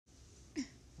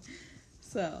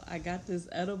So I got this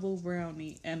edible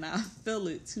brownie and I fill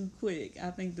it too quick. I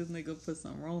think this nigga put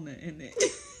some Rona in it.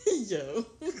 Yo.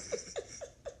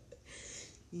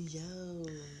 Yo.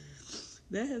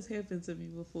 That has happened to me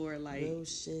before. Like, real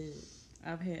shit.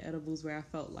 I've had edibles where I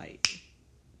felt like,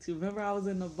 remember I was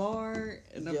in the bar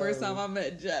and the first time I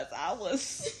met Jess, I was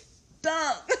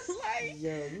stuck. Like,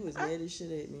 yo, you was mad as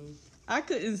shit at me. I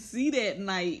couldn't see that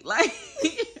night. Like,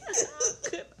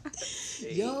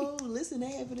 yo, listen,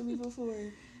 that happened to me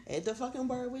before. At the fucking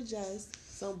bar with Jess,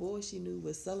 some boy she knew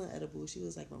was selling edibles. She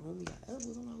was like, my homie got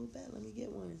edibles. I'm like, who bet? Let me get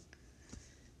one.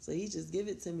 So he just give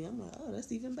it to me. I'm like, oh,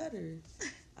 that's even better.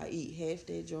 I eat half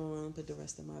that joint, put the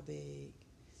rest in my bag.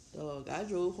 Dog, I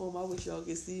drove home. I wish y'all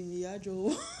could see me. I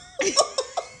drove with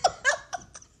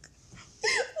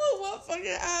my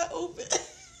fucking eye open.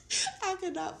 I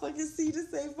could not fucking see to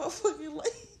save my fucking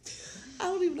life. I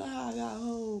don't even know how I got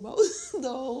home. I was the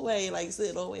whole way, like,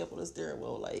 sitting all the way up on the steering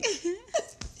wheel, like...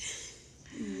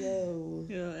 Yo,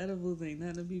 edibles ain't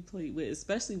nothing to be played with,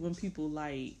 especially when people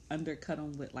like undercut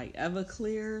them with like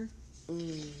Everclear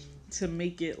to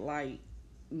make it like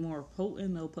more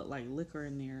potent. They'll put like liquor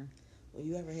in there. Well,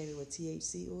 you ever had it with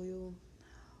THC oil?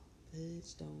 No.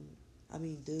 Bitch, don't. I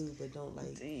mean, do, but don't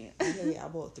like. Damn. I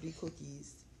bought 3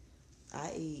 cookies.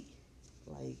 I ate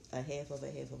like a half of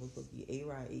a cookie.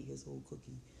 A-Rod ate his whole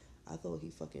cookie. I thought he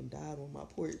fucking died on my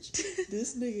porch.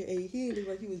 This nigga ate. He looked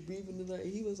like he was breathing in the night.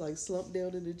 He was like slumped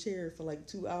down in the chair for like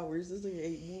 2 hours. This nigga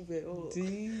ain't move at all.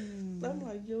 Damn. I'm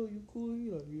like, yo, you cool? He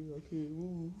like, yeah, I can't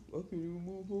move. I can't even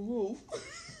move my mouth.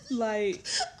 Like,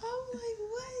 I'm like,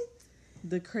 what?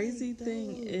 The crazy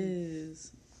thing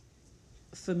is,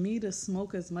 for me to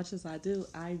smoke as much as I do,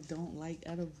 I don't like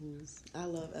edibles. I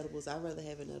love edibles. I'd rather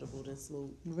have an edible than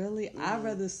smoke. Really? I'd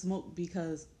rather smoke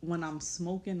because when I'm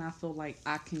smoking, I feel like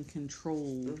I can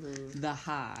control the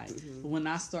high. When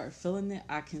I start feeling it,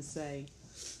 I can say,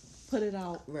 put it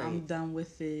out. Right. I'm done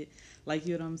with it. Like,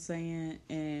 you know what I'm saying?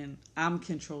 And I'm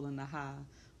controlling the high.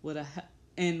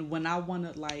 And when I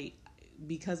want to, like,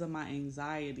 because of my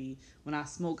anxiety, when I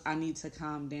smoke, I need to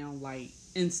calm down like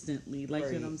instantly. Like,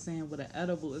 you know what I'm saying? With an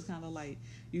edible, it's kind of like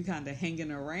you kind of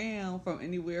hanging around from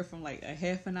anywhere from like a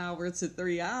half an hour to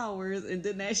 3 hours, and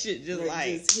then that shit just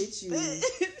like just hit you.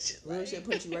 Real shit,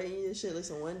 put you right in your shit.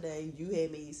 Listen, one day you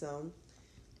had me some,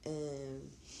 and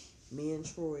me and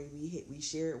Troy we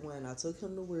shared one. I took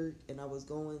him to work, and I was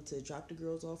going to drop the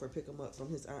girls off or pick him up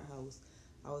from his aunt's house.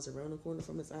 I was around the corner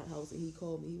from his aunt's house, and he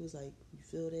called me. He was like, you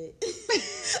feel that?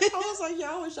 I was like,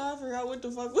 yeah, I was trying to figure out what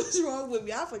the fuck was wrong with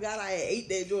me. I forgot I had ate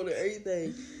that joint and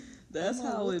everything. That's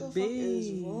like, how it be. What the fuck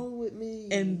is wrong with me?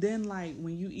 And then, like,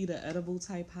 when you eat an edible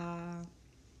type high,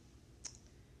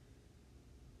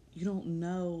 you don't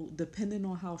know, depending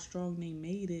on how strong they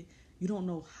made it, you don't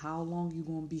know how long you're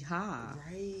going to be high.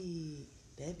 Right.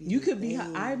 You could be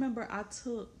high. I remember I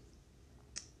took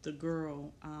the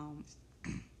girl,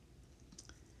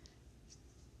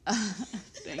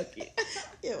 thank you.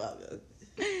 You're welcome.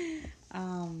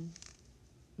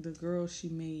 The girl, she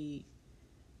made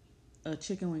a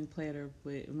chicken wing platter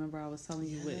with, remember I was telling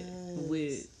you,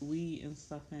 with weed and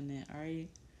stuff in it, alright?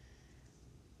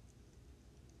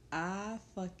 I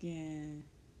fucking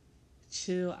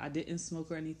chill. I didn't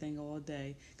smoke or anything all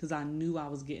day because I knew I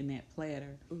was getting that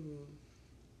platter.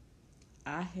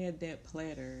 I had that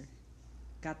platter,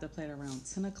 got the platter around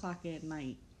 10 o'clock at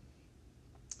night,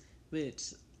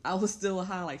 which I was still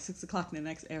high like 6 o'clock the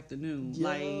next afternoon.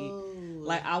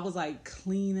 Like I was like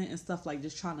cleaning and stuff, like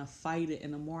just trying to fight it.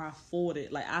 And the more I fought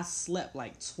it, like I slept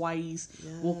like twice,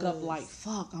 woke up like,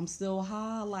 fuck, I'm still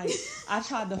high. Like I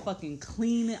tried to fucking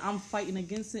clean it. I'm fighting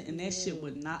against it, and that shit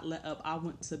would not let up. I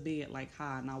went to bed like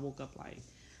high, and I woke up like,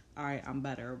 all right, I'm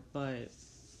better. But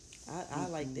I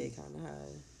like that kind of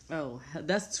high. Oh,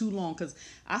 that's too long because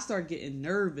I started getting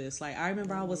nervous. Like, I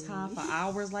remember I was high for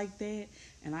hours like that,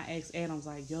 and I asked Adams,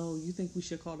 like, yo, you think we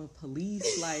should call the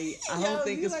police? Like, I don't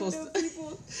think it's supposed to...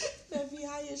 people that be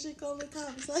high and shit call the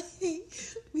cops. Like, hey,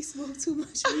 we smoke too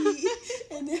much weed,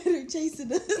 and now they're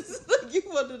chasing us. Like, you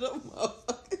one of them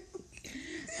motherfuckers.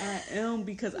 I am,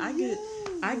 because I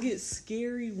get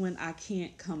scary when I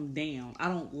can't come down. I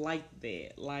don't like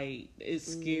that. Like, it's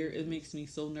scary. It makes me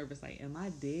so nervous. Like, am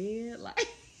I dead?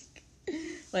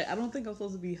 Like, I don't think I'm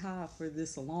supposed to be high for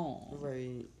this long.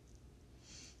 Right.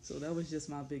 So that was just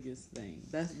my biggest thing.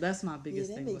 That's my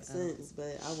biggest thing. Yeah, that makes sense,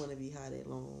 but I want to be high that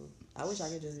long. I wish I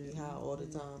could just be high all the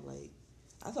time. Like,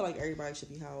 I feel like everybody should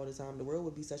be high all the time. The world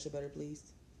would be such a better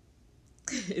place.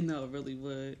 No, it really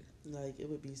would. Like, it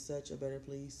would be such a better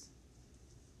place.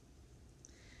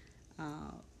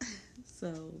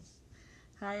 So,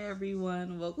 Hi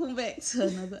everyone, welcome back to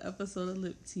another episode of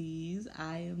Lip Tease.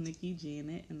 I am Nikki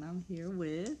Janet and I'm here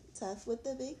with Tough with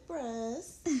the big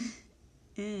breasts.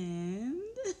 And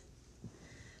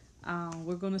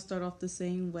we're going to start off the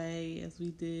same way as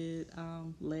we did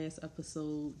last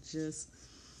episode, just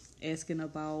asking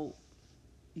about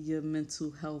your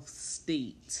mental health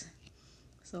state.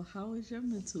 So how is your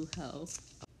mental health?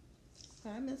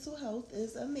 My mental health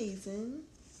is amazing.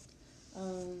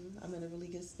 I'm in a really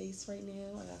good space right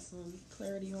now. I got some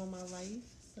clarity on my life,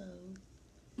 so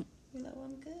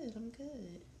I'm good.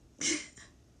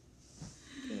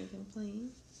 Can't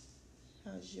complain.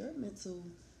 How's your mental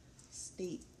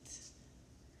state?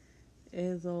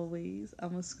 As always,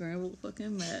 I'm a scrambled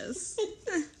fucking mess.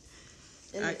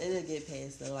 It'll get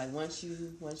past though. Like once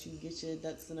you get your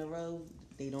ducks in a row,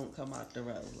 they don't come out the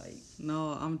row. Like no,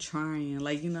 I'm trying.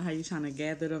 Like, you know how you trying to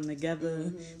gather them together.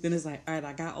 Mm-hmm. Then it's like, all right,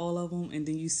 I got all of them, and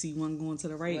then you see one going to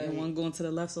the right and one going to the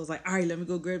left. So it's like, all right, let me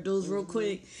go grab those real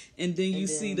quick, and then you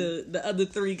see the other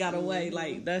three got away.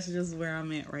 Like that's just where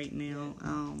I'm at right now.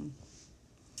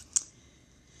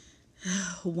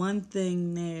 One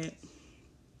thing that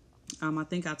I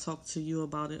think I talked to you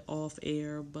about it off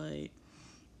air, but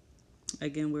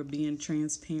again, we're being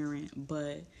transparent,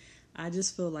 but I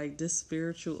just feel like this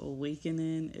spiritual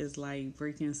awakening is like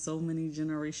breaking so many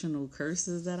generational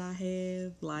curses that I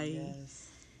have. Like, yes.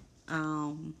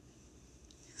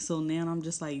 So now I'm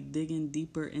just like digging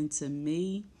deeper into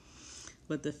me.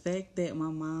 But the fact that my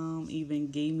mom even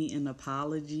gave me an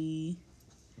apology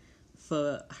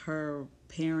for her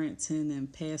parenting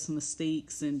and past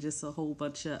mistakes and just a whole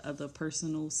bunch of other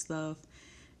personal stuff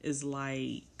is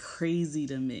like crazy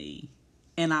to me.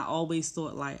 And I always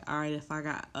thought, like, all right, if I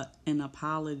got an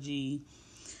apology,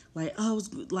 like, oh,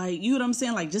 like, you know what I'm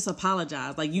saying? Like, just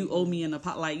apologize. Like, you owe me an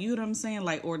apology. Like, you know what I'm saying?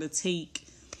 Like, or to take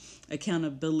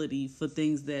accountability for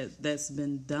things that's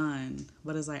been done.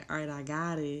 But it's like, all right, I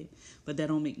got it. But that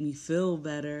don't make me feel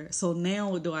better. So now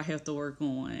what do I have to work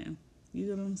on? You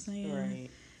know what I'm saying? Right.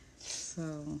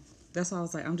 So that's why I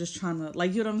was like, I'm just trying to,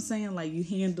 like, you know what I'm saying? Like, you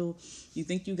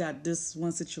think you got this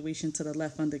one situation to the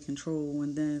left under control,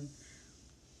 and then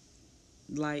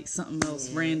like something else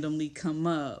randomly come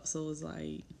up. So it's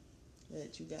like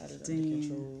that you got it under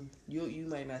control. You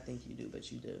might not think you do, but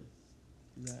you do.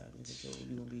 You got it under control.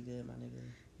 You gonna be good, my nigga.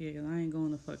 Yeah, cause I ain't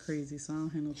going to fuck crazy, so I don't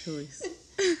have no choice.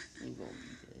 You gonna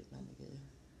be good, my nigga.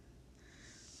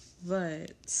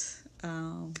 But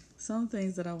some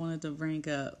things that I wanted to bring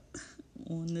up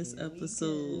on this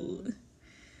episode.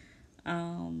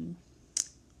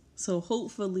 So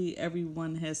hopefully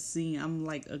everyone has seen, I'm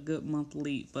like a good month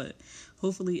late, but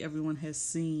hopefully everyone has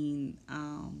seen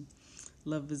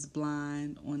Love is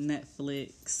Blind on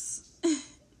Netflix.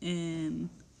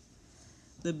 And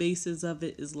the basis of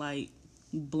it is like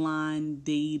blind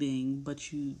dating,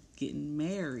 but you getting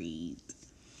married.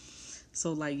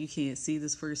 So like you can't see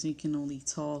this person, you can only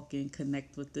talk and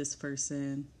connect with this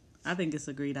person. I think it's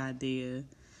a great idea.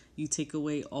 You take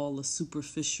away all the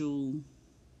superficial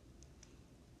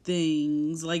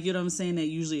things, like, you know what I'm saying, that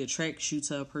usually attracts you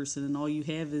to a person, and all you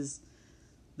have is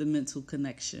the mental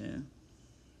connection.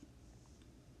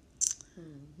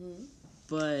 Mm-hmm.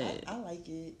 But I like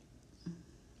it.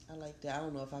 I like that. I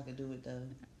don't know if I could do it though.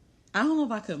 I don't know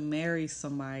if I could marry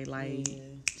somebody, like,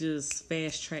 just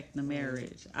fast track the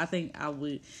marriage. I think I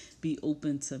would be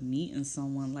open to meeting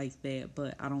someone like that,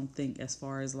 but I don't think as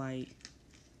far as like,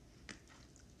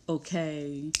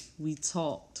 okay, we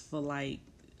talked for like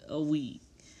a week.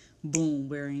 Boom,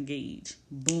 we're engaged.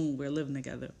 Boom, we're living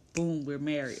together. Boom, we're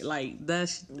married. Like,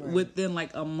 that's within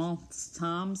like a month's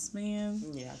time span.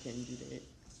 Yeah, I couldn't do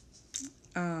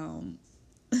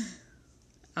that.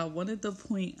 I wanted to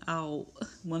point out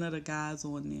one of the guys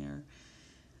on there.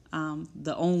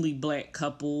 The only black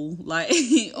couple, like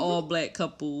all black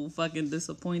couple, fucking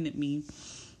disappointed me.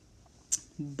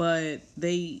 But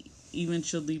they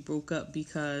eventually broke up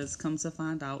because, come to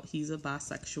find out, he's a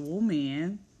bisexual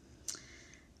man.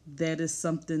 That is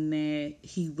something that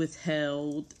he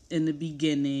withheld in the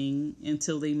beginning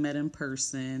until they met in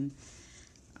person.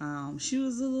 She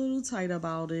was a little tight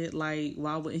about it. Like,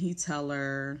 why wouldn't he tell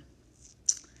her?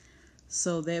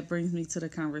 So that brings me to the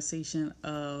conversation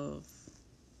of,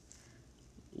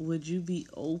 would you be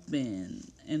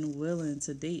open and willing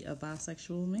to date a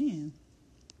bisexual man?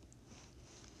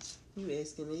 You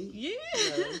asking me? Yeah.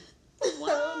 No.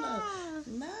 Wow.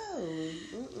 No.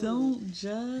 Don't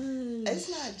judge. It's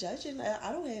not judging.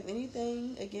 I don't have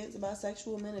anything against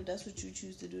bisexual men. If that's what you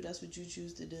choose to do, that's what you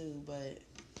choose to do. But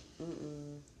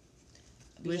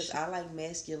Because I like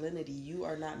masculinity. You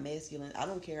are not masculine. I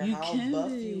don't care how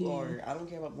buff you are. I don't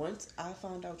care about once I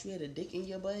found out you had a dick in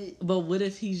your butt. But what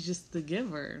if he's just the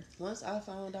giver? Once I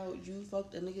found out you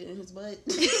fucked a nigga in his butt.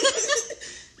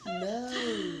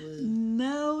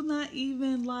 No, not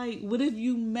even like. What if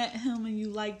you met him and you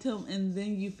liked him and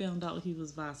then you found out he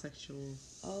was bisexual?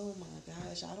 Oh my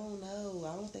gosh, I don't know.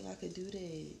 I don't think I could do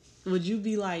that. Would you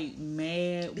be like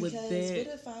mad with that?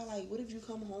 Because what if you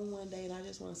come home one day and I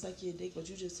just want to suck your dick, but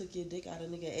you just took your dick out of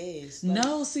nigga ass? Like,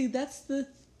 no, see, that's the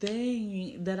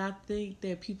thing that I think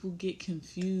that people get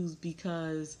confused,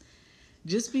 because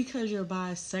just because you're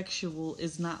bisexual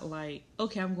is not like,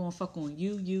 okay, I'm going to fuck on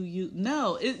you.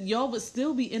 No, y'all would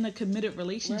still be in a committed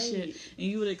relationship, right. And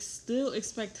you would still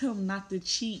expect him not to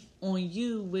cheat on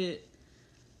you with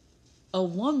a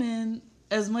woman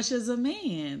as much as a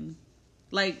man.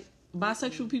 Like,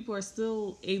 bisexual people are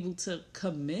still able to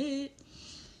commit.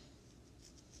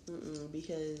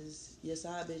 Because your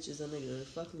side bitch is a nigga.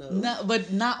 Fuck no. No,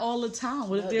 but not all the time.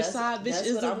 What if their side bitch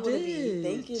is a bitch? That's what I'm gonna be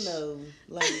thinking though.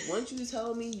 Like, once you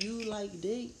tell me you like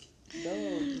dick,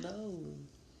 no.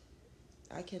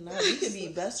 I cannot. We could be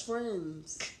best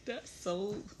friends. That's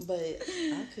so. But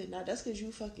I could not. That's because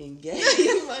you fucking gay.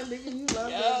 My nigga, you love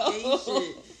that gay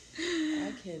shit.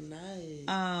 I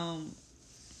cannot.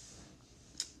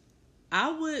 I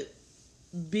would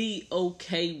be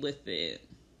okay with it.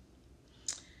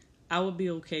 I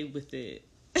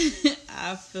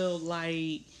feel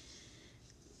like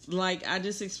I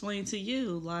just explained to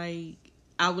you, like,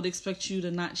 I would expect you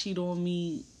to not cheat on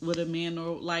me with a man,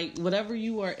 or like whatever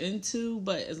you are into,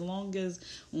 but as long as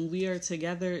when we are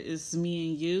together it's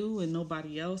me and you and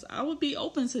nobody else, I would be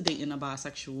open to dating a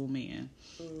bisexual man.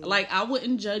 Like, I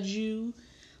wouldn't judge you.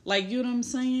 Like, you know what I'm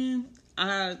saying?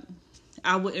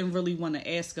 I wouldn't really want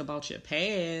to ask about your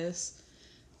past.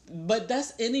 But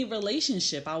that's any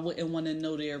relationship. I wouldn't want to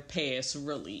know their past,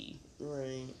 really.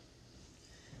 Right.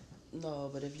 No,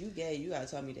 but if you gay, you gotta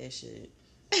tell me that shit.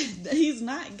 He's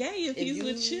not gay if he's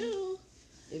with you.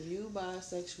 If you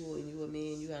bisexual and you a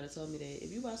man, you gotta tell me that.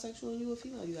 If you bisexual and you a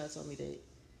female, you gotta tell me that.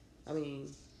 I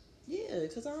mean, yeah,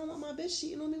 because I don't want my bitch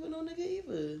cheating on me with no nigga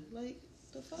either. Like,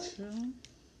 the fuck? True.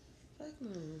 Fuck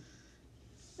no.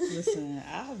 Listen,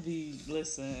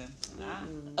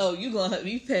 oh, you gonna let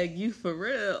me peg you for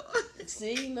real?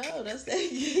 See, no, that's that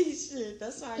gay shit.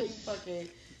 That's how you fucking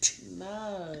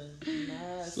nah.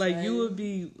 Like, son. You would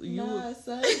be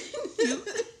son.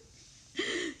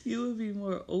 you would be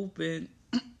more open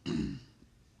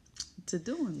to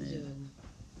doing it. Yeah.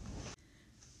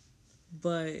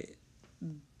 But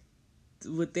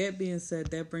with that being said,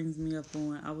 that brings me up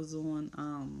on. I was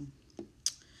on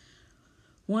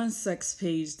one sex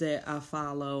page that I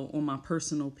follow on my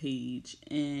personal page,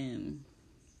 and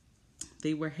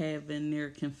they were having their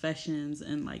confessions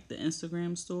and like the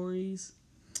Instagram stories.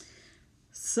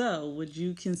 So, would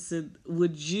you consider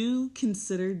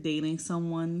dating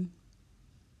someone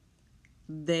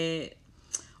that,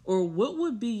 or what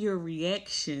would be your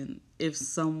reaction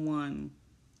if a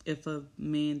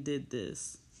man did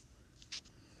this?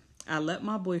 I let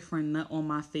my boyfriend nut on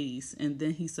my face, and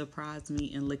then he surprised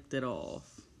me and licked it off.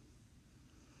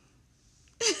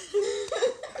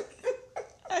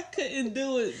 I couldn't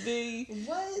do it, B.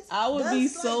 What? I would be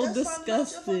so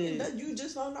disgusted. You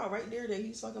just found out right there that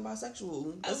he's fucking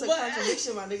bisexual. That's a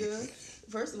contradiction, my nigga.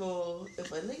 First of all,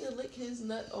 if a nigga lick his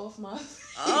nut off my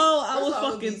face, I would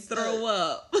fucking throw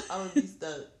up. I would be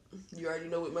stuck. You already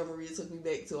know what Maria took me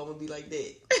back to. I'm gonna be like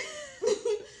that.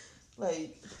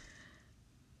 Like,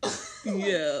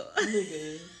 yeah.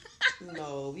 Nigga.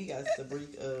 No, we got to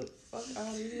break up. Fuck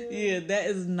out of here. Yeah, that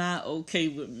is not okay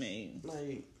with me.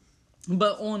 Like,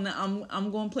 but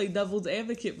I'm gonna play devil's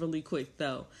advocate really quick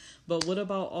though. But what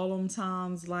about all them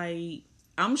times, like,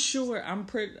 I'm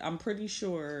pretty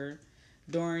sure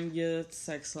during your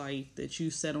sex life that you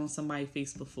sat on somebody's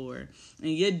face before,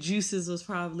 and your juices was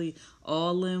probably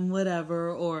all in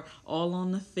whatever, or all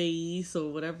on the face,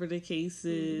 or whatever the case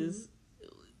is.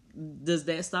 Does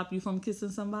that stop you from kissing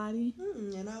somebody?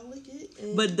 And I'll lick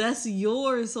it. But that's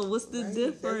yours, so what's the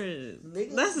difference?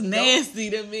 That's nasty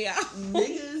to me.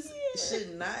 Niggas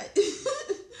should not.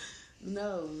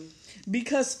 No.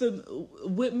 Because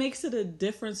what makes it a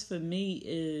difference for me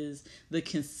is the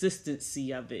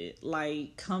consistency of it.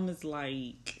 Like, cum is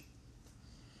like...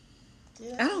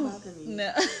 Yeah, I don't bother me.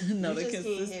 No, the consistency.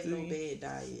 You just can't have no bad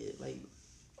diet. Like,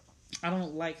 I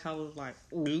don't like how it's like...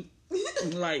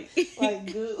 like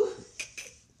goo.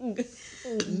 Like,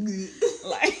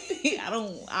 I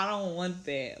don't want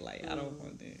that. Like, I don't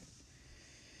want that.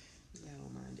 I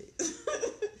don't mind it.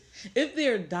 If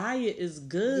their diet is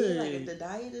good. Yeah, like, if the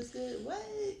diet is good, what?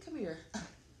 Come here.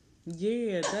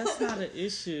 Yeah, that's not an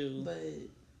issue. But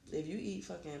if you eat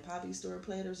fucking Poppy store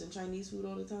platters and Chinese food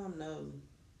all the time, no.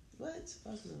 What?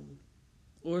 Fuck no.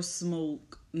 Or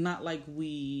smoke, not like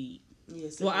weed. Yeah,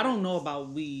 well, I don't know about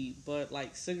weed, but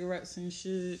like cigarettes and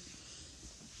shit.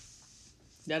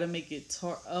 That'll make it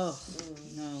tart. Oh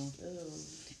no. Ew.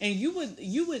 And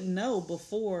you would know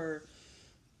before.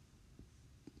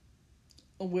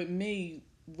 With me,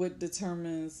 what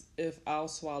determines if I'll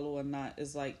swallow or not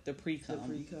is like the pre-cum. The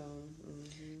pre-cum.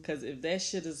 Because if that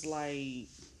shit is like,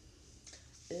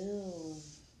 ew.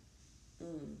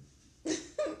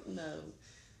 No.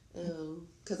 Ew.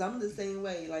 Because I'm the same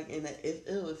way. Like, and if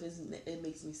it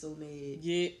makes me so mad.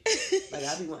 Yeah. Like,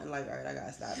 I be wanting, like, all right, I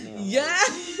gotta stop now. Yeah.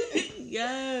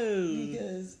 Yes.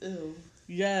 Because, ew.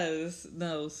 Yes.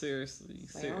 No, seriously.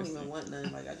 Like, I don't even want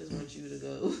none. Like, I just want you to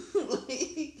go.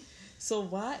 Like, so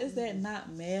why is that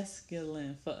not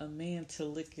masculine for a man to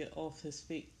lick it off his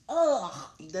face? Ugh.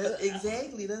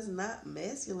 Exactly. That's not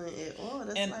masculine at all.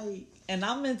 That's And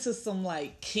I'm into some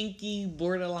like kinky,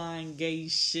 borderline gay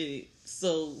shit.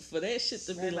 So for that shit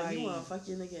to be like, you want to fuck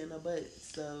your nigga in the butt,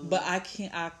 so. But I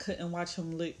couldn't watch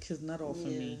him lick his nut off of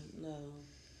me. No.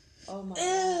 Oh my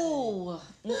God.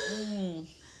 Ew.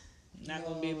 Not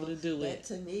gonna be able to do it.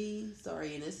 That to me,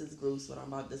 sorry, and this is gross what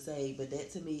I'm about to say, but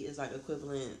that to me is like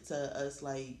equivalent to us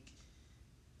like.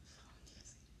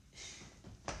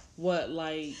 What,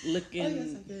 like licking? Oh,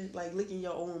 yes, I could. Like licking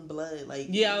your own blood, like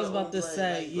yeah, I was about to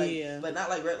say, yeah, but not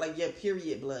like your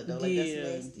period blood though. Like that's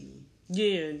nasty.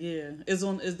 Yeah, it's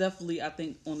definitely I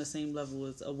think on the same level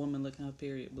as a woman licking her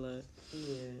period blood.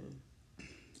 Yeah,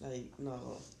 like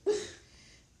no.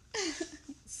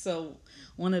 So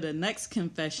one of the next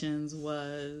confessions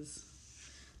was,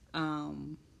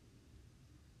 to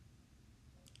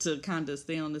kind of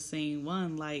stay on the same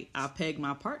one. Like I pegged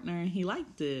my partner and he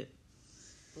liked it.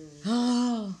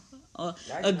 Oh,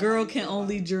 a girl can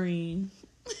only dream.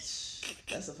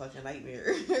 That's a fucking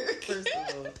nightmare. First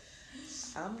of all,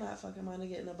 I'm not fucking my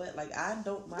nigga in the butt. Like my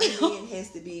man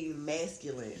has to be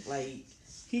masculine. Like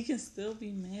he can still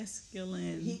be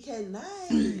masculine. He cannot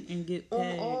and get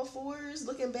pegged. On all fours,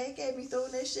 looking back at me,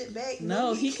 throwing that shit back.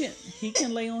 No, he can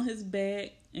lay on his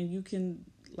back and you can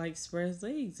like spread his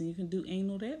legs and you can do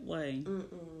anal that way. And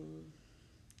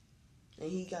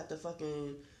he got the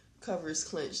fucking covers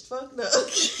clenched. Fuck no.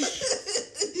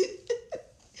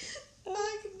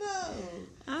 Fuck no.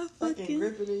 I fucking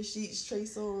gripping his sheets, Trey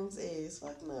Songz ass.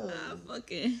 Fuck no. I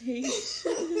fucking hate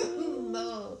you.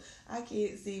 No, I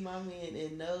can't see my man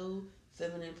in no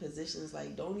feminine positions.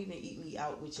 Like, don't even eat me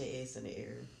out with your ass in the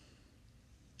air.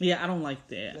 Yeah, I don't like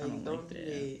that. Like, I don't like do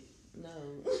that. No.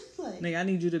 Like, nigga, I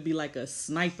need you to be like a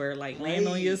sniper, like laying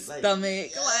on your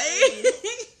stomach,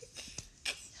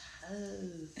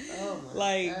 oh my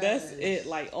like God. That's it.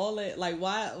 Like all that. Like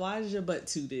why is your butt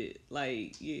tooted?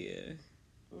 Like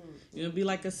you'll be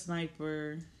like a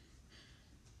sniper.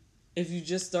 If you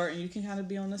just starting, you can kind of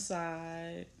be on the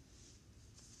side.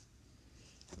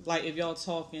 Like if y'all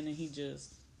talking and he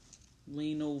just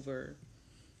lean over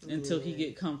until he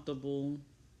get comfortable.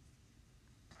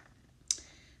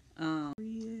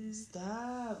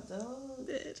 Stop, though.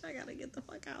 Bitch, I gotta get the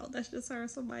fuck out. That's just her or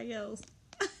somebody else.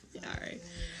 All right.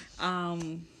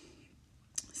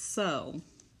 So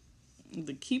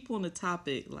to keep on the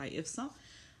topic, like if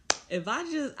I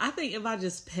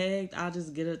just pegged, I'll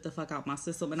just get it the fuck out my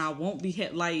system and I won't be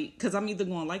like, cause I'm either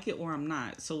gonna like it or I'm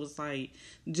not. So it's like,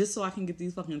 just so I can get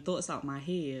these fucking thoughts out my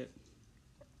head.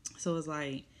 So it's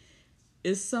like,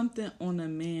 it's something on a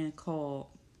man called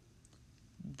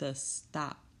the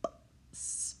stop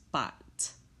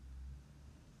spot.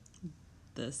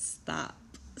 The stop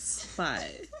spot.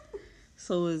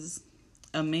 So it's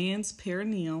a man's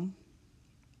perineum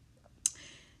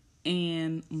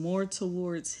and more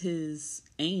towards his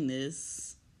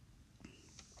anus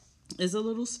is a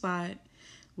little spot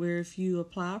where if you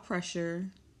apply pressure,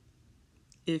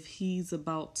 if he's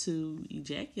about to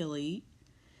ejaculate,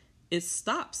 it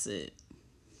stops it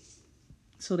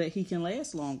so that he can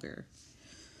last longer.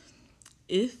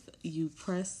 If you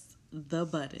press the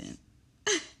button,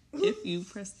 if you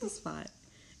press the spot,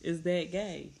 is that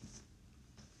gay?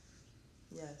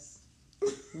 Yes.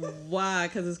 Why?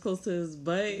 Because it's close to his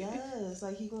butt? Yes,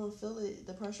 like he gonna feel it,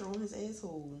 the pressure on his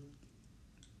asshole.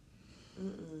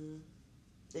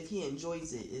 If he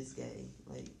enjoys it, it's gay.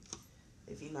 Like,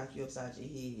 if he knock you upside your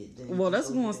head, then... Well,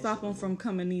 that's gonna stop him from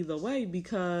coming either way,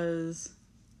 because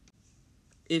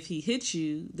if he hits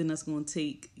you, then that's gonna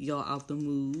take y'all out the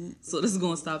mood. So this is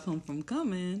gonna stop him from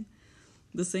coming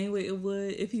the same way it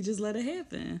would if he just let it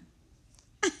happen.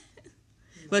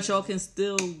 But y'all can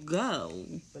still go.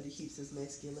 But he keeps his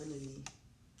masculinity.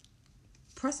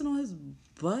 pressing on his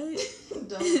butt?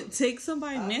 Take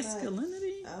somebody's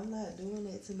masculinity? I'm not doing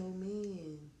that to no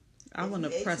man. I want to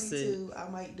press it. I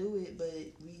might do it, but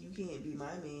you can't be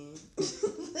my man.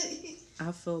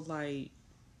 I feel like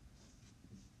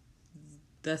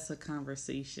that's a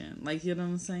conversation. Like, you know what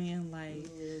I'm saying? Like,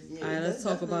 all right, let's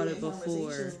talk about it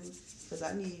before. Because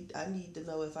I need to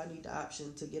know if I need the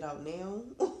option to get out now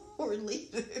or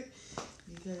later.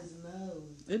 Because no.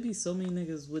 It'd be so many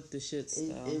niggas with the shit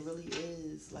stuff. It really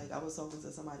is. Like, I was talking to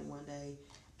somebody one day,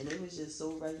 and it was just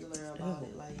so regular about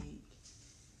it. Like,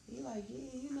 he like, yeah,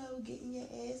 you know, getting your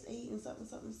ass ate and something.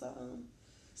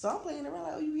 So I'm playing around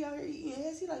like, oh, you be out here eating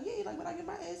ass? He like, yeah, like, but I get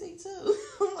my ass ate too.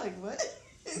 I'm like, what?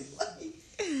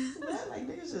 Like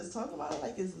niggas just talk about it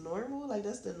like it's normal. Like,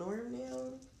 that's the norm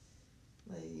now.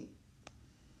 Like,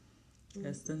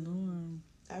 that's the norm.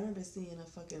 I remember seeing a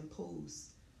fucking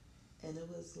post. And it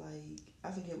was like, I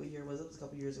forget what year it was. It was a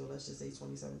couple years ago. Let's just say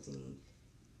 2017.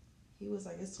 He was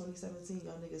like, it's 2017.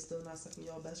 Y'all niggas still not sucking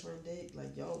y'all best friend dick?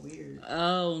 Like, y'all weird.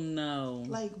 Oh, no.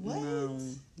 Like, what?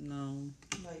 No.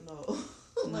 Like, no.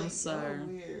 Like, no, sir. Y'all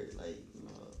weird. Like, no.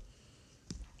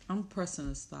 I'm pressing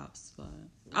a stop spot.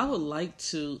 I would like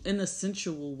to, in a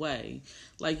sensual way.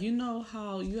 Like, you know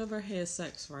how you ever had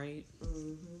sex, right?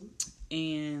 Mm-hmm.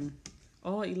 And,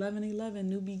 11/11,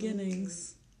 new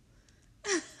beginnings.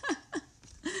 Mm-hmm.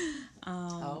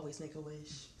 I always make a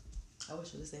wish. I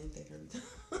wish for the same thing every time.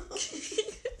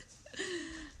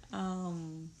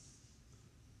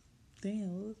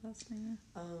 Damn, what was I saying?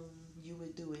 You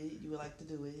would do it. You would like to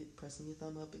do it. Pressing your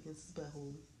thumb up against his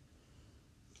butthole.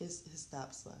 His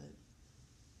stop spot.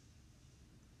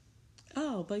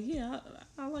 Oh, but yeah,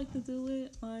 I like to do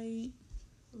it. Like,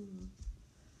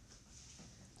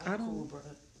 I'm cool, bro.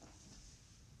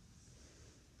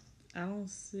 I don't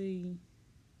see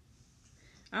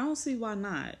why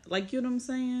not. Like, you know what I'm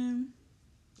saying?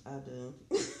 I do.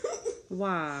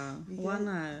 Why? Because, why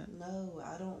not? No,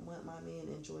 I don't want my man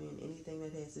enjoying anything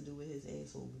that has to do with his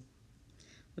asshole.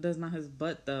 But that's not his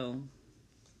butt, though.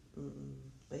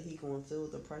 But he gonna feel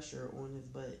the pressure on his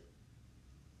butt.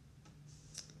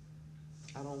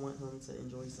 I don't want him to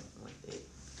enjoy something like that.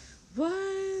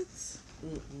 What?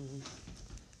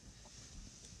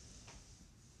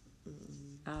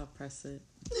 I'll press it.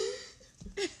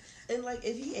 And, like,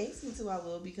 if he asks me to, I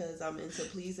will, because I'm into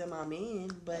pleasing my man,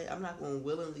 but I'm not going to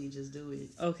willingly just do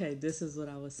it. Okay, this is what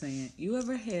I was saying. You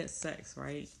ever had sex,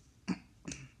 right?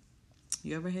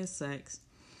 You ever had sex,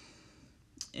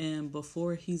 and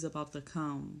before he's about to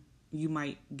come, you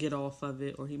might get off of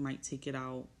it, or he might take it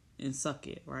out and suck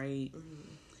it, right? Mm-hmm.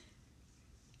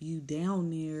 You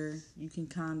down there, you can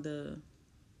kind of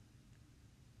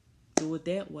do it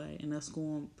that way, and that's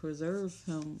going to preserve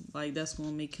him. Like, that's going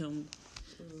to make him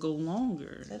go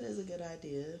longer. That is a good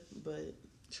idea, but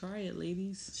try it,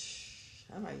 ladies.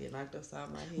 I might get knocked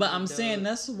upside my head. But I'm saying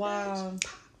that's why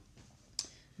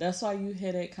you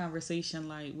had that conversation.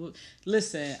 Like,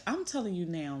 listen, I'm telling you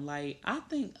now. Like, I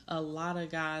think a lot of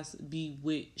guys be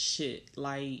with shit.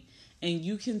 Like, and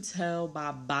you can tell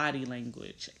by body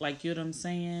language. Like, you know what I'm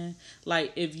saying?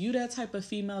 Like, if you that type of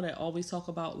female that always talk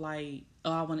about, like,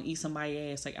 oh, I want to eat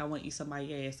somebody's ass. Like, I want to eat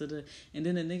somebody's ass. And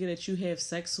then the nigga that you have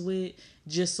sex with,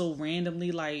 just so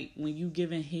randomly, like, when you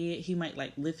giving head, he might,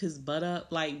 like, lift his butt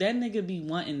up. Like, that nigga be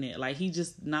wanting it. Like, he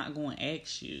just not going to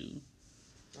ask you.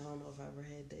 I don't know if I ever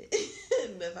had that.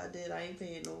 But if I did, I ain't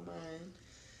paying no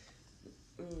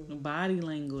mind. Body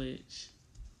language.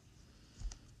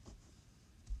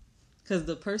 Because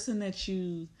the person that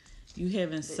you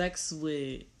having sex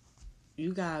with,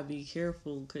 you gotta be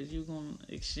careful because you're gonna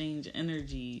exchange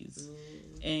energies,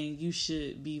 and you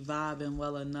should be vibing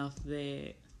well enough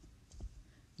that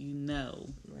you know,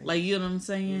 right. Like, you know what I'm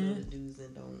saying? You know the do's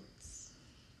and don'ts.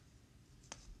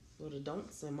 Well, the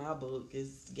don'ts in my book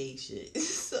is gay shit.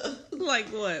 So, like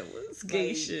what? What's gay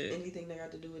like, shit? Anything that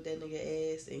got to do with that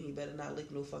nigga ass, and he better not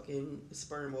lick no fucking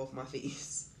sperm off my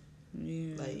face.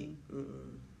 Yeah. Like,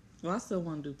 Well, I still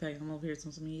want to do pegging. I'm over here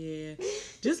telling me,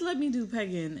 just let me do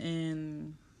pegging,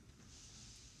 and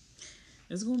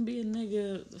it's gonna be a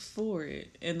nigga for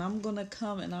it, and I'm gonna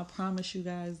come, and I promise you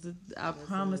guys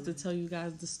promise to tell you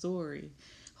guys the story.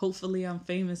 Hopefully, I'm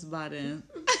famous by then.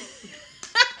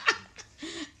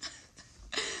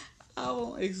 I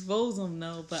won't expose them,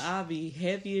 no, but I'll be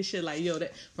happy as shit. Like, yo,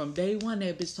 that from day one,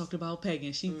 that bitch talked about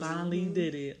pegging. She finally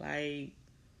did it. Like,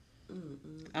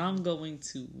 I'm going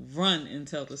to run and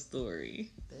tell the story.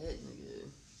 That nigga,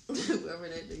 whoever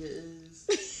that nigga is,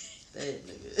 that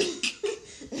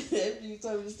nigga. After you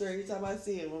told me the story, every time I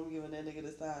see him, I'm giving that nigga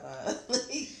the side eye.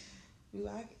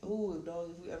 Dog,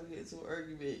 if we ever get into an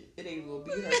argument, it ain't gonna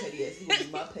be her petty ass. It's gonna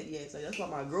be my petty ass. Like, that's why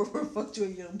my girlfriend fucked you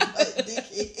in your butt, dickhead.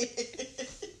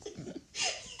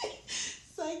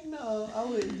 It's like, no, I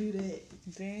wouldn't do that.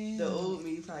 Damn. The old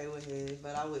me probably would have,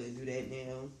 but I wouldn't do that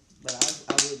now. But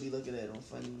I would be looking at them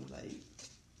funny. Like,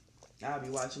 I'll be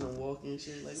watching them walk and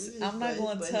shit. Like, I'm not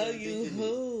going to tell you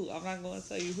who. I'm not going to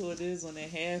tell you who it is when it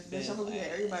happens. I'm looking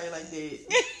at everybody like that.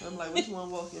 I'm like, which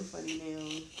one walking funny now?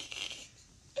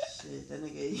 Shit, that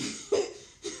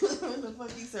nigga. When the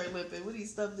fuck he started limping? When he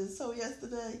stubbed his toe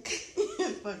yesterday?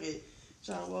 Fuck it.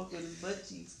 Trying to walk with his butt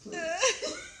cheeks clean.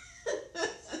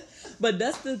 But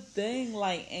that's the thing.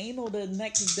 Like, anal the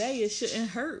next day, it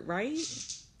shouldn't hurt, right?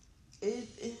 It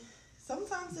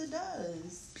sometimes it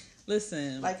does.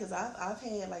 Listen, like, cause I've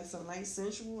had like some nice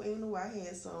sensual anal. I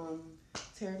had some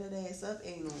tear that ass up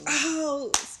anal.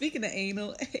 Oh, speaking of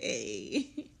anal, hey.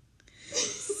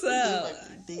 So,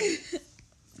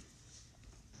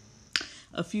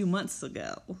 a few months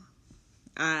ago,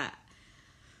 I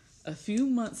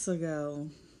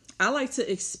like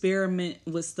to experiment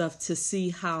with stuff to see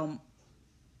how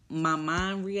my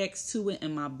mind reacts to it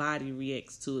and my body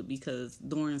reacts to it, because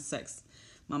during sex,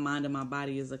 my mind and my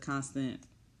body is a constant,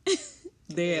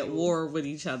 they're at war with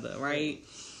each other, right?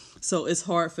 So it's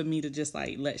hard for me to just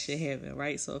like let shit happen,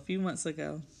 right? So a few months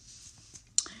ago,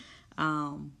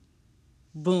 boom,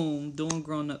 doing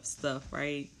grown up stuff,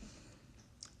 right?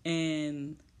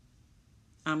 And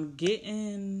I'm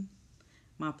getting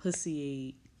my pussy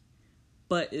ate,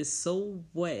 but it's so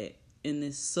wet and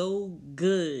it's so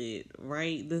good,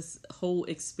 right? This whole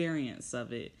experience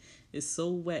of it is so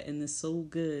wet and it's so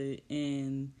good,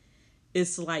 and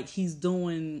it's like he's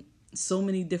doing so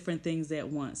many different things at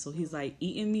once. So he's like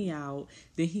eating me out,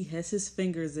 then he has his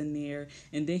fingers in there,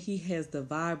 and then he has the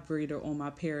vibrator on my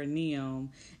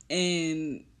perineum,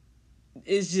 and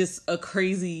it's just a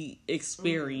crazy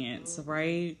experience,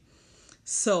 right?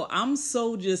 So I'm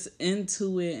so just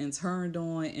into it and turned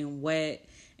on and wet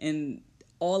and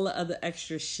all the other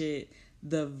extra shit.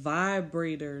 The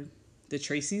vibrator, the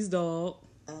Tracy's dog,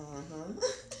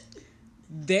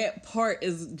 that part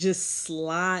is just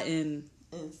sliding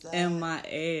in my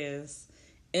ass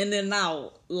in and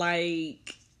out.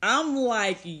 Like, I'm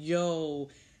like, yo,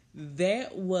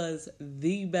 that was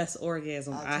the best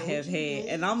orgasm I have had. Bitch.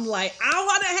 And I'm like, I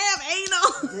want to have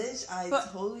anal. Bitch,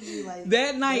 I told you, like,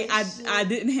 that night I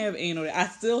didn't have anal. I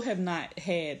still have not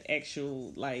had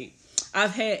actual, like,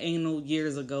 I've had anal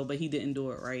years ago, but he didn't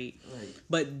do it right.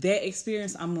 But that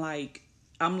experience, I'm like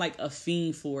a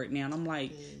fiend for it now. And I'm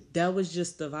like, that was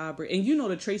just the vibrate. And you know,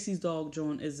 the Tracy's dog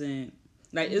joint isn't,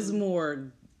 like, it's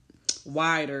more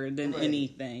wider than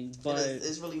anything, but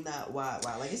it's really not wide.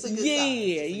 Like, it's a good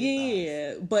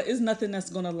size. Size. But it's nothing that's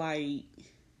gonna like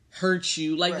hurt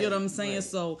you, like, you know what I'm saying.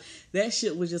 So that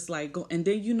shit was just like go, and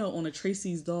then, you know, on a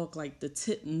Tracy's dog, like, the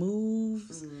tip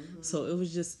moves, so it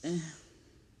was just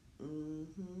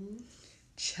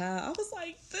child, I was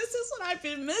like, this is what I've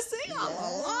been missing all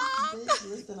along. Bitch,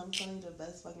 listen, I'm telling you, the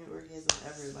best fucking orgasm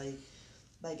ever.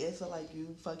 Like, it felt like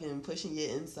you fucking pushing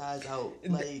your insides out.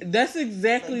 Like, that's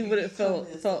exactly what it felt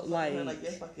like. Like,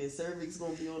 your fucking cervix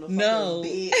gonna be on the fucking bed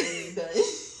when you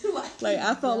done. like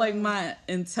I felt like my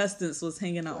intestines was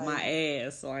hanging out my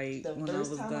ass. Like, the when I was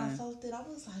done. The first time I felt it, I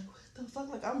was like, what the fuck?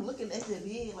 Like, I'm looking at the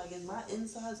bed. Like, is my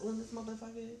insides on this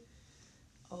motherfucker?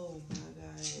 Oh my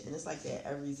god! And it's like that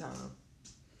every time.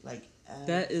 Like,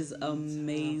 that is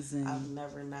amazing. I've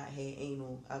never not had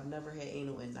anal. I've never had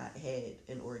anal and not had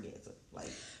an orgasm.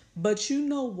 Like, but you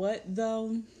know what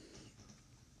though?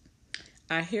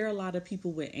 I hear a lot of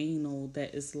people with anal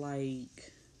that is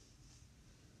like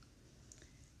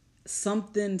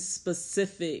something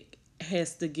specific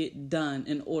has to get done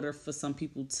in order for some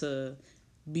people to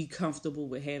be comfortable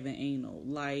with having anal.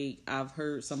 Like, I've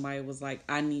heard somebody was like,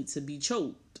 I need to be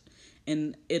choked,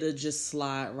 and it'll just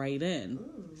slide right in.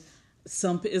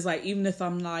 Some, it's like, even if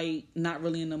I'm like not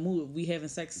really in the mood, we having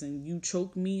sex and you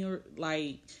choke me, or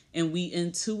like, and we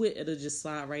into it, it'll just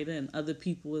slide right in. Other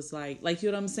people is like you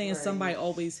know what I'm saying? Right. Somebody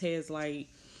always has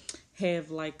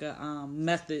have a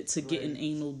method to getting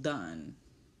anal done.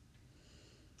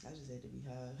 I just had to be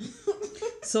high.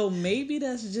 So maybe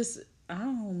that's just, I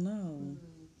don't know.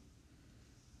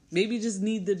 Maybe just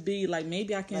need to be like,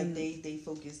 maybe I can. Like, they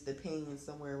focus the pain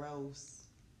somewhere else.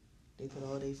 They put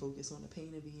all their focus on the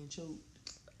pain of being choked.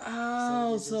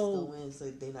 Oh, so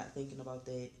they're not thinking about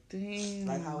that. Damn.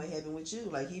 Like how it happened with you.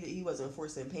 Like, he wasn't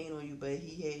forcing pain on you, but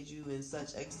he had you in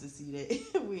such ecstasy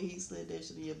that when he slid that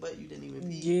shit in your butt, you didn't even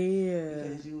pee. Yeah.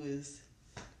 Because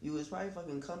you was probably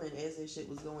fucking coming as that shit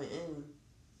was going in.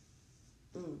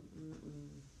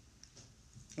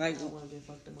 Like, I don't want to get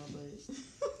fucked in my butt.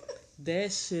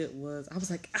 That shit was. I was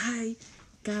like, I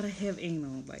gotta have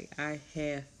anal. Like, I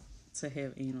have to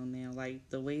have anal now. Like,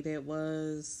 the way that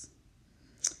was.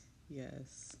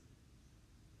 Yes.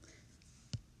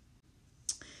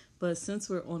 But since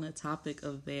we're on a topic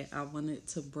of that, I wanted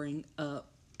to bring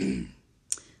up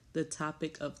the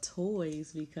topic of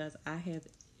toys because I have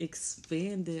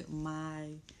expanded my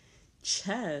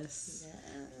chest.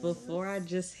 Yes. Before I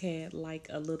just had like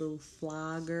a little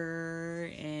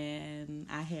flogger and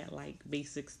I had like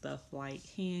basic stuff like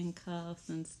handcuffs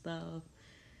and stuff.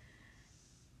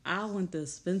 I went to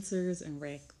Spencer's and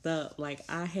racked up. Like,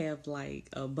 I have like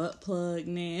a butt plug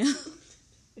now.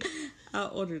 I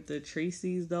ordered the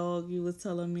Tracy's dog you was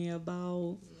telling me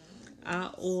about. Yes.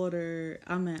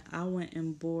 I went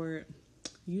and bought,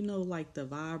 you know, like the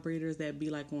vibrators that be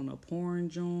like on a porn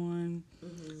joint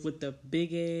with the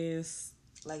big ass.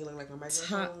 Like look like a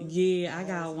microphone. Yeah, I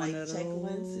got one of those. Check 1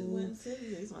 2 1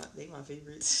 2. They my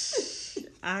favorite.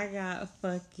 I got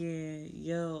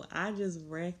I just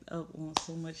racked up on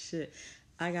so much shit.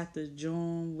 I got the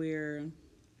joint where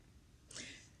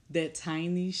that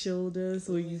tiny shoulders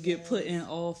where you get put in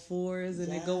all fours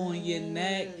and it go on your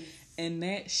neck. And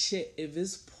that shit, if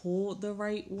it's pulled the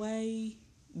right way,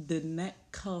 the neck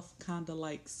cuff kind of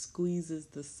like squeezes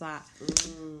the side.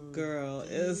 Girl,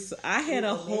 I had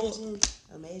a whole...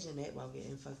 Imagine that while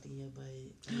getting fucked in your butt.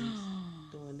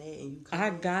 Doing that and you I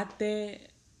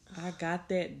got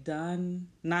that done.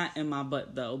 Not in my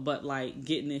butt though, but like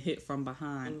getting it hit from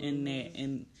behind in that.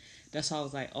 And that's why I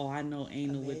was like, oh, I know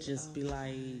anal would just be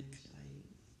like...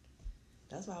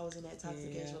 That's why I was in that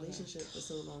toxic ass relationship for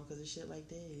so long, because of shit like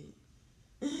that.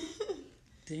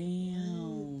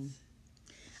 Damn.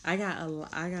 I got a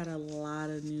lot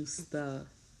of new stuff.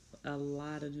 I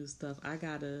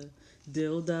got a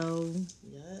dildo.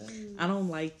 Yeah. I don't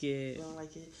like it. You don't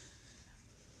like it?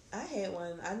 I had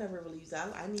one. I never really used it.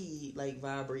 I need like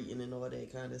vibrating and all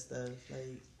that kind of stuff.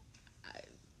 Like,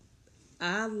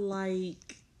 I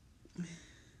like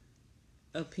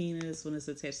a penis when it's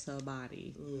attached to a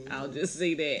body. Yeah. I'll just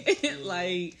say that. Yeah.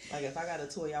 like if I got a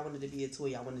toy, I wanted to be a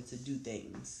toy. I wanted to do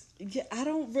things. Yeah,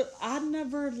 I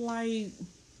never like,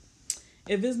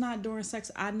 if it's not during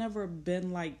sex, I never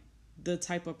been like the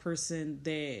type of person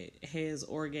that has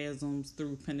orgasms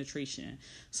through penetration.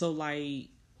 So like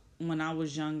when I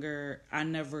was younger, I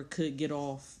never could get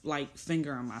off like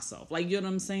fingering myself. Like, you know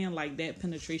what I'm saying? Like that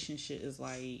penetration shit is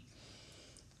like,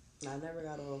 I never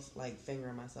got off like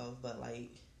fingering myself, but like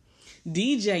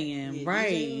DJing,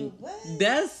 right? DJing, what?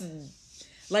 That's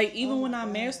like, even when I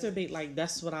masturbate, like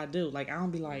that's what I do. Like, I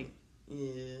don't be like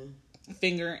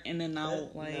finger in and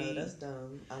out. Like, no, that's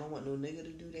dumb. I don't want no nigga to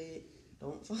do that.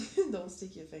 Don't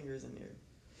stick your fingers in there.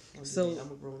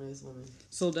 I'm a grown ass woman.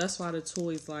 So that's why the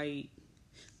toys like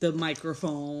the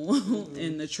microphone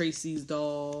and the Tracy's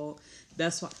doll.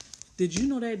 That's why. Did you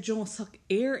know that joint suck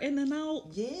air in and out?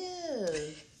 Yeah.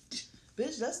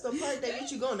 Bitch, that's the part that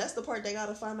get you going. That's the part that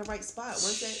gotta find the right spot.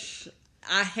 Once that,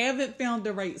 I haven't found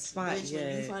the right spot yet.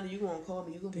 When you find it, you gonna call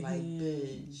me. You gonna be like,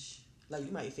 bitch. Like,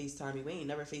 you might FaceTime me. We ain't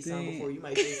never FaceTime before. You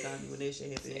might FaceTime me when that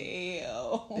shit happen. Damn.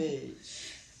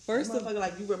 Bitch. First of all,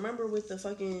 like, you remember with the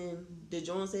fucking, the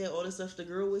John said all the stuff the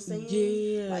girl was saying?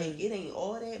 Yeah. Like, it ain't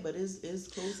all that, but it's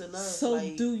close enough. So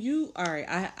like, do you, alright,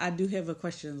 I do have a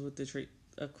question with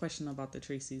a question about the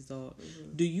Tracy's dog.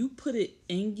 Mm-hmm. Do you put it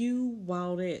in you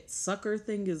while that sucker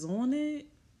thing is on it?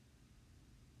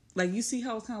 Like, you see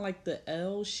how it's kind of like the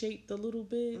L shaped a little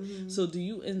bit? Mm-hmm. So do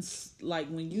you, like,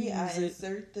 when you use I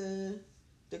insert the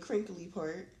crinkly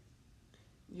part.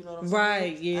 You know what I'm saying?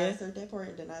 Right, yeah. I insert that part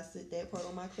and then I sit that part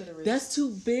on my clitoris. That's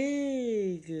too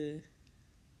big.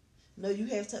 No, you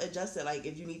have to adjust it. Like,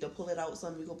 if you need to pull it out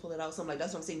some, you can pull it out some. Like,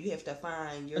 that's what I'm saying. You have to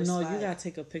find your spot. No, you gotta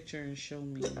take a picture and show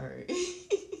me. All right.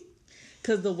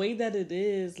 Because the way that it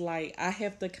is, like, I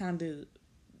have to kind of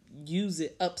use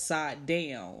it upside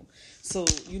down. So,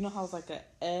 you know how it's like a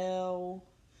L?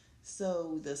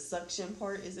 So, the suction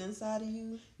part is inside of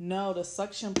you? No, the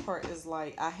suction part is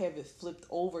like, I have it flipped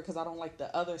over because I don't like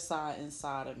the other side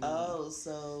inside of me. Oh,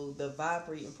 so the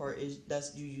vibrating part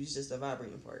you use just the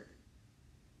vibrating part.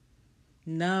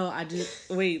 No, I just,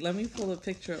 wait, let me pull a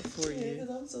picture up for you. Yeah, because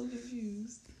I'm so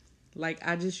confused. Like,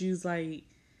 I just use like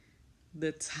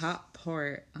the top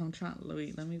part. I'm trying,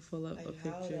 wait, let me pull up a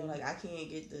picture. Like, I can't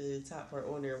get the top part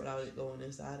on there without it going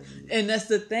inside of me. And that's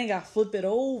the thing, I flip it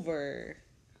over.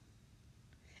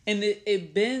 And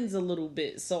it bends a little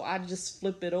bit, so I just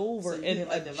flip it over and have,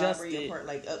 like, adjust the vibrating part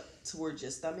like up towards your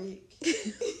stomach.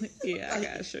 Yeah, I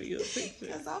gotta show you a picture.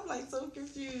 Because I'm like so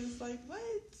confused. Like, what?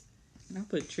 I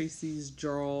put Tracy's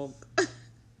draw.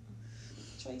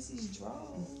 Tracy's draw.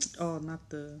 Oh, not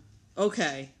the.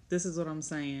 Okay, this is what I'm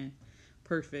saying.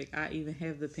 perfect. I even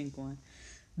have the pink one.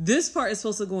 This part is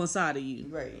supposed to go inside of you.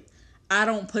 Right. I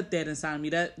don't put that inside of me.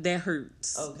 That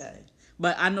hurts. Okay.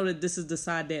 But I know that this is the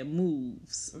side that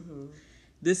moves. Mm-hmm.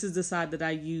 This is the side that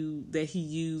he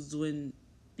used when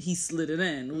he slid it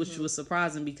in, which was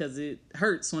surprising because it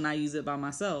hurts when I use it by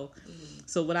myself. Mm-hmm.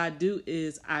 So what I do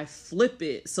is I flip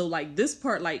it. So like this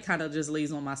part like kind of just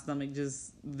lays on my stomach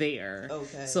just there.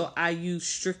 Okay. So I use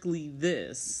strictly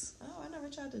this. Oh, I never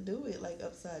tried to do it like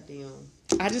upside down.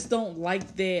 I just don't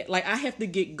like that. Like I have to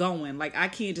get going. Like I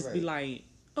can't just be like,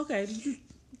 okay,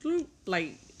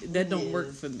 like that don't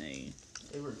work for me.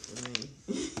 It worked for me.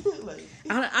 Like,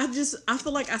 I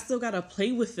feel like I still gotta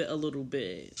play with it a little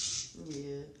bit.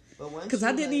 Yeah, but once because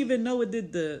I didn't even know it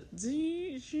did the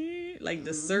like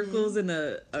the circles and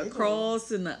the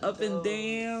cross and the up and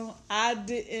down. I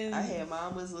didn't. I had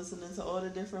mom was listening to all the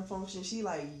different functions. She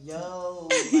like, yo,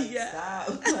 like stop,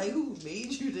 like who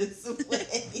made you this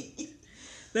way?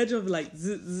 That joke be like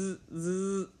z z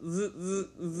z z z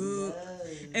z,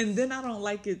 and then I don't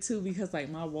like it too because like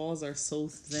my walls are so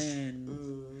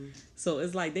thin, so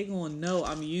it's like they gonna know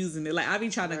I'm using it. Like I be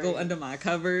trying to go under my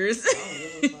covers.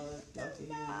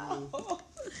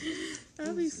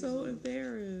 I'd be so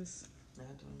embarrassed. I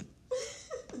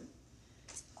don't.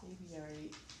 Maybe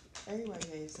alright. Everybody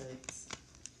has sex.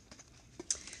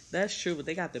 That's true, but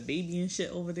they got the baby and shit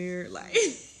over there, like.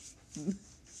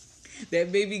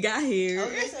 That baby got here. I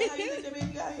was gonna say, how you think the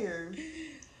baby got here?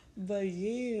 But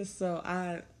yeah, so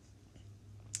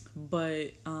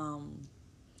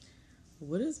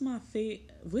what is my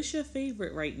what's your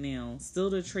favorite right now?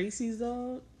 Still the Tracy's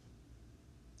dog?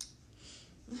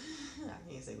 I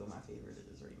can't say what my favorite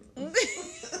is right now.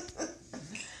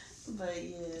 But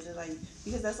yeah, they're like,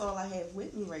 because that's all I have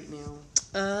with me right now.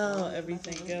 Oh,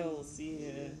 everything else,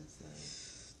 yeah. So.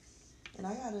 And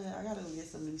I gotta go get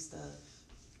some new stuff.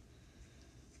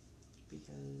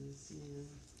 Because, yeah.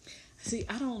 See,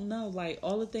 I don't know. Like,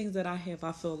 all the things that I have,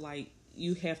 I feel like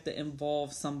you have to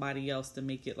involve somebody else to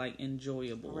make it, like,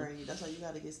 enjoyable. Right. That's why you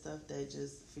got to get stuff that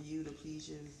just for you to please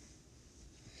you.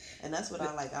 And that's what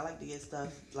I like. I like to get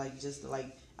stuff, like, just,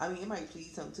 like, I mean, it might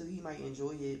please him, too. He might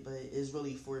enjoy it, but it's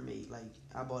really for me. Like,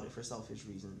 I bought it for selfish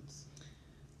reasons.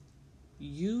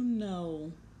 You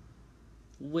know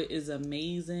what is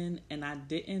amazing, and I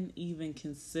didn't even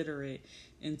consider it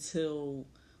until...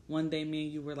 One day, me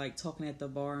and you were like talking at the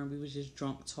bar, and we was just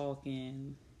drunk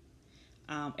talking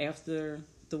after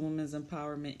the women's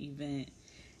empowerment event.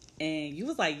 And you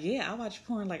was like, "Yeah, I watch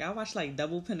porn. Like, I watch like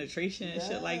double penetration and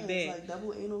shit like that, like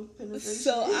double anal penetration."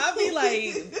 So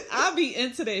I be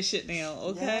into that shit now.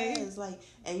 Okay, yeah, it's like,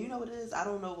 and you know what it is. I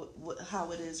don't know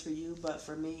how it is for you, but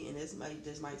for me, and this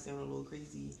might sound a little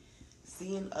crazy.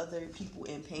 Seeing other people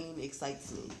in pain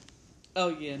excites me. Oh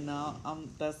yeah, no,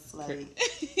 that's like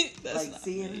that's like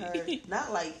seeing her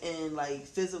not like in like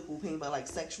physical pain, but like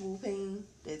sexual pain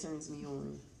that turns me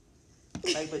on.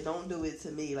 Like, but don't do it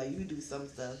to me. Like, you do some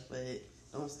stuff, but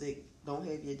don't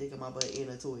have your dick in my butt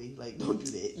and a toy. Like, don't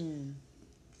do that.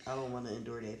 I don't want to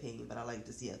endure that pain, but I like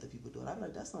to see other people do it. I'm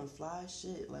like, that's some fly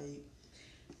shit. Like,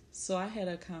 so I had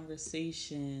a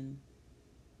conversation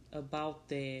about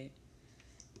that,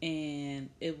 and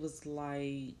it was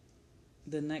like.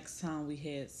 The next time we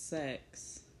had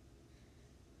sex,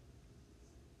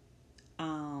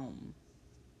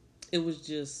 it was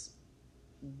just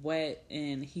wet,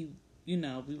 and he, you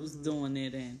know, we was doing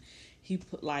it, and he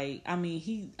put like, I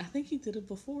think he did it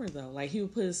before though. Like he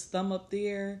would put his thumb up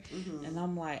there, and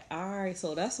I'm like, all right.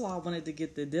 So that's why I wanted to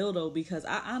get the dildo, because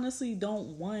I honestly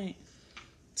don't want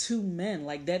two men.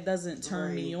 Like that doesn't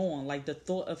turn me on. Like the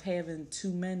thought of having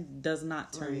two men does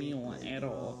not turn me on at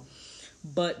all.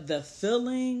 But the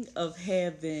feeling of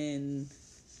having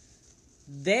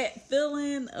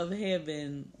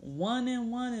one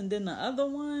and then the other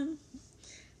one,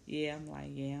 yeah, I'm like,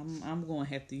 yeah, I'm going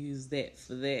to have to use that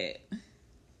for that.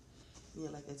 Yeah,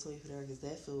 like a toy for her, because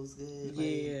that feels good.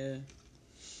 Yeah.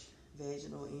 Like,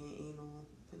 vaginal and anal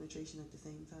penetration at the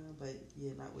same time, but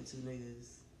yeah, not with two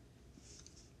niggas.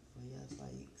 But yeah, it's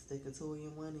like stick a toy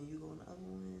in one and you go in the other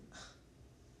one.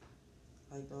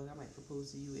 Like, dog, I might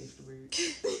propose to you afterwards.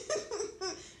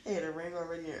 I had a ring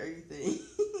already and everything.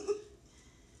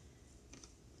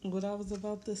 What I was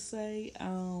about to say,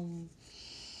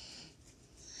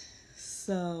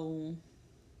 so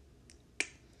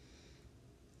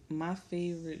my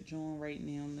favorite joint right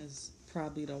now is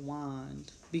probably the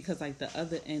wand, because like the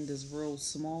other end is real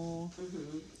small,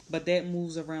 but that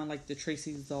moves around like the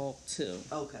Tracy's dog too.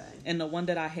 Okay. And the one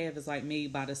that I have is like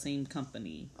made by the same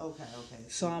company. Okay.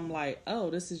 So I'm like, oh,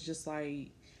 this is just like,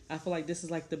 I feel like this is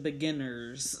like the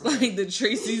beginners, like the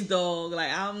Tracy's dog.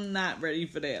 Like, I'm not ready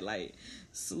for that. Like,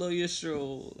 slow your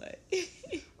stroll. Like,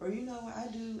 or you know what I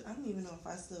do? I don't even know if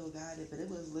I still got it, but it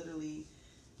was literally,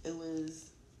 it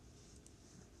was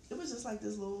just like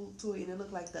this little toy, and it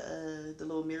looked like the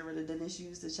little mirror the dentist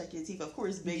used to check your teeth. Of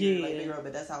course, bigger,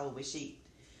 but that's how it was shaped.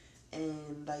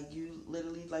 And like you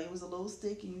literally, like, it was a little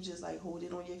stick, and you just like hold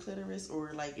it on your clitoris,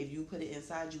 or like if you put it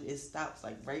inside you, it stops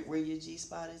like right where your G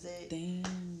spot is at. Damn.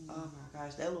 Oh my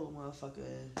gosh, that little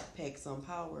motherfucker packed some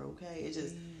power. Okay,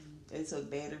 it took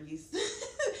batteries.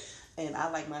 And I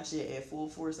like my shit at full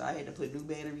force, so I had to put new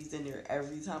batteries in there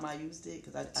every time I used it,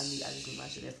 because I just need my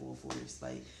shit at full force.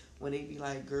 Like, when they be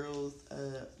like, girls,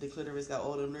 the clitoris got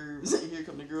all the nerves, and here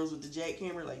come the girls with the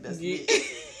jackhammer, like, that's me.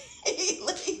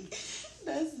 Like,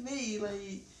 that's me.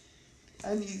 Like,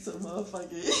 I need some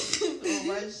motherfucking on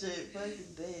my shit.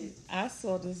 Fucking dead. I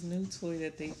saw this new toy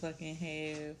that they fucking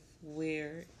have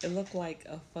where it looked like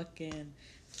a fucking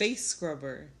face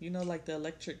scrubber. You know, like the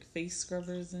electric face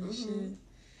scrubbers and shit.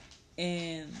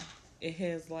 And it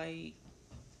has like,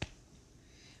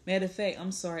 matter of fact,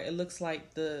 I'm sorry, it looks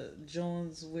like the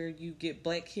Jones where you get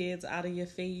blackheads out of your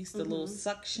face, the little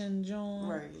suction joint.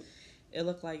 Right. It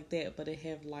looked like that, but it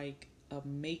have like a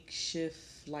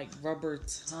makeshift like rubber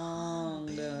tongue.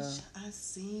 Oh, bitch, I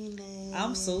seen it.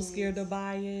 I'm so scared to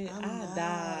buy it. I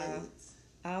die.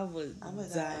 I would I'm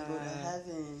gonna die. Go to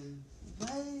heaven.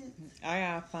 What? I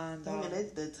gotta find out.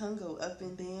 The tongue go up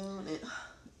and down and.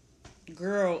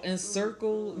 Girl, in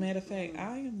circle. Matter of fact,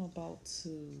 I am about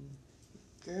to.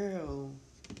 Girl,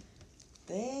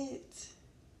 that.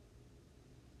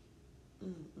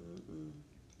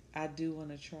 I do want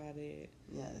to try that.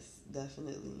 Yes,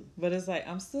 definitely. But it's like,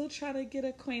 I'm still trying to get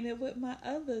acquainted with my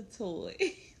other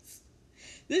toys.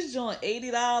 This joint,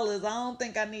 $80. I don't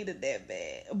think I needed that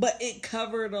bad. But it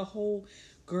covered a whole...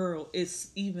 Girl,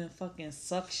 it's even fucking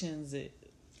suctions it.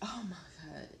 Oh my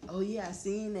God. Oh yeah, I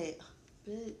seen it.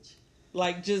 Bitch.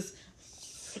 Like, just...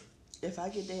 If I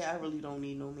get that, I really don't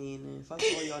need no man then. Fuck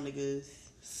all y'all niggas.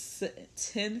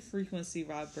 10 frequency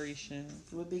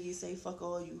vibrations. What Biggie say? Fuck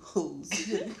all you hoes.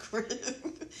 And fuck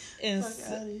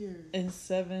out of here. And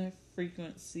 7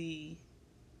 frequency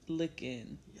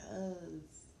licking.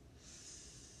 Yes.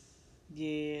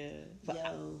 Yeah. But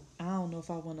Yo. I don't know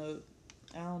if I want to...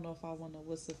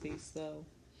 what's the face though?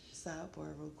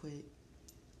 Sidebar real quick.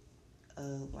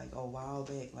 Like a while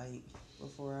back, like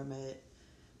before I met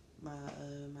my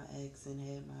ex and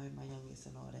had my youngest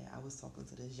and all that, I was talking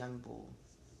to this young bull.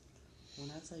 When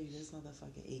I tell you this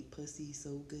motherfucker ate pussy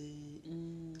so good,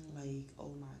 like,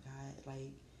 oh my God,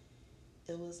 like,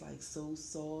 it was like so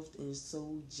soft and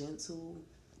so gentle.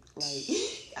 Like,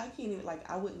 I can't even, like,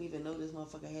 I wouldn't even know this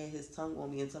motherfucker had his tongue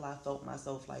on me until I felt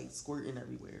myself like squirting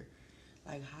everywhere.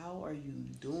 Like, how are you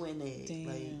doing that? Damn.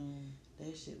 Like,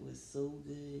 that shit was so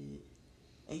good.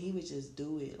 And he would just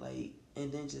do it, like,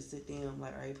 and then just sit there and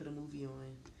like, all right, put a movie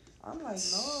on. I'm like,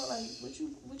 no, like, what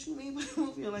you mean put a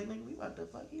movie on? Like, nigga, we about to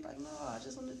fuck. He like, no, I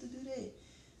just wanted to do that.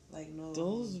 Like, no.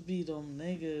 Those be them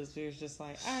niggas where it's just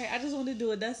like, all right, I just want to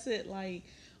do it. That's it. Like,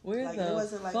 where like, the it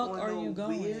wasn't like fuck are you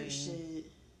going? Weird shit.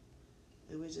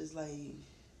 It was just like,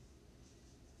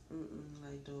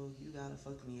 like, dog, you gotta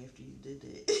fuck me after you did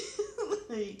that.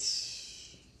 Like,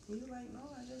 he was like, no,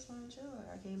 I just want to chill.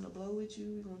 Like, I came to blow with you.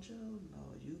 We gonna chill?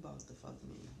 No, you about to fuck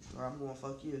me, or I'm gonna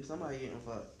fuck you. Somebody getting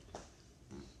fucked.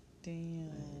 Damn.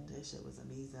 Man, that shit was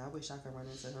amazing. I wish I could run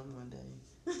into him one day.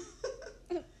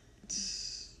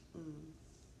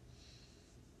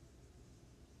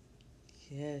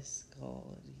 Yes,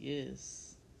 God,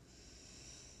 yes.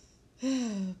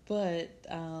 But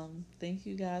thank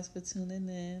you guys for tuning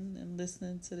in and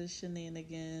listening to the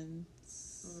shenanigans.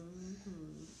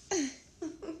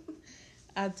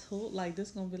 I told, like,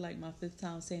 this gonna be like my 5th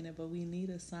time saying it, but we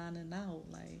need a signing out.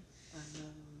 Like, I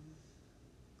know.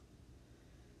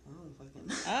 I don't fucking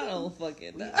know. I don't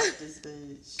fucking know. We got this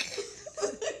bitch.